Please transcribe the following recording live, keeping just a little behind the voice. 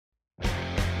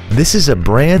This is a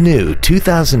brand new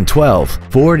 2012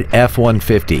 Ford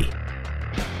F-150.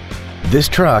 This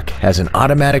truck has an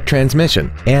automatic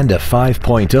transmission and a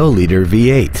 5.0-liter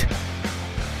V8.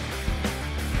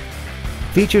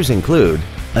 Features include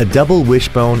a double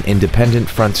wishbone independent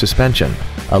front suspension,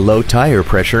 a low tire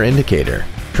pressure indicator,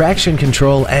 traction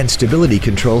control and stability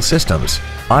control systems,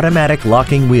 automatic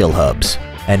locking wheel hubs,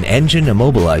 an engine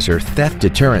immobilizer theft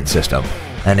deterrent system,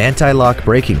 an anti-lock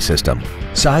braking system,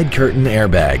 side curtain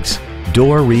airbags,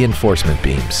 door reinforcement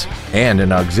beams, and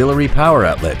an auxiliary power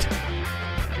outlet.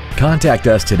 Contact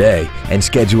us today and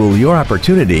schedule your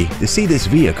opportunity to see this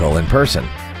vehicle in person.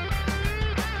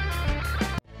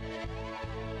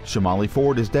 Shamaley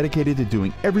Ford is dedicated to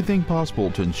doing everything possible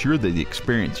to ensure that the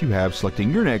experience you have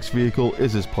selecting your next vehicle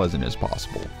is as pleasant as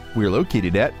possible. We are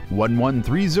located at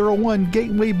 11301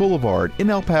 Gateway Boulevard in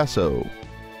El Paso.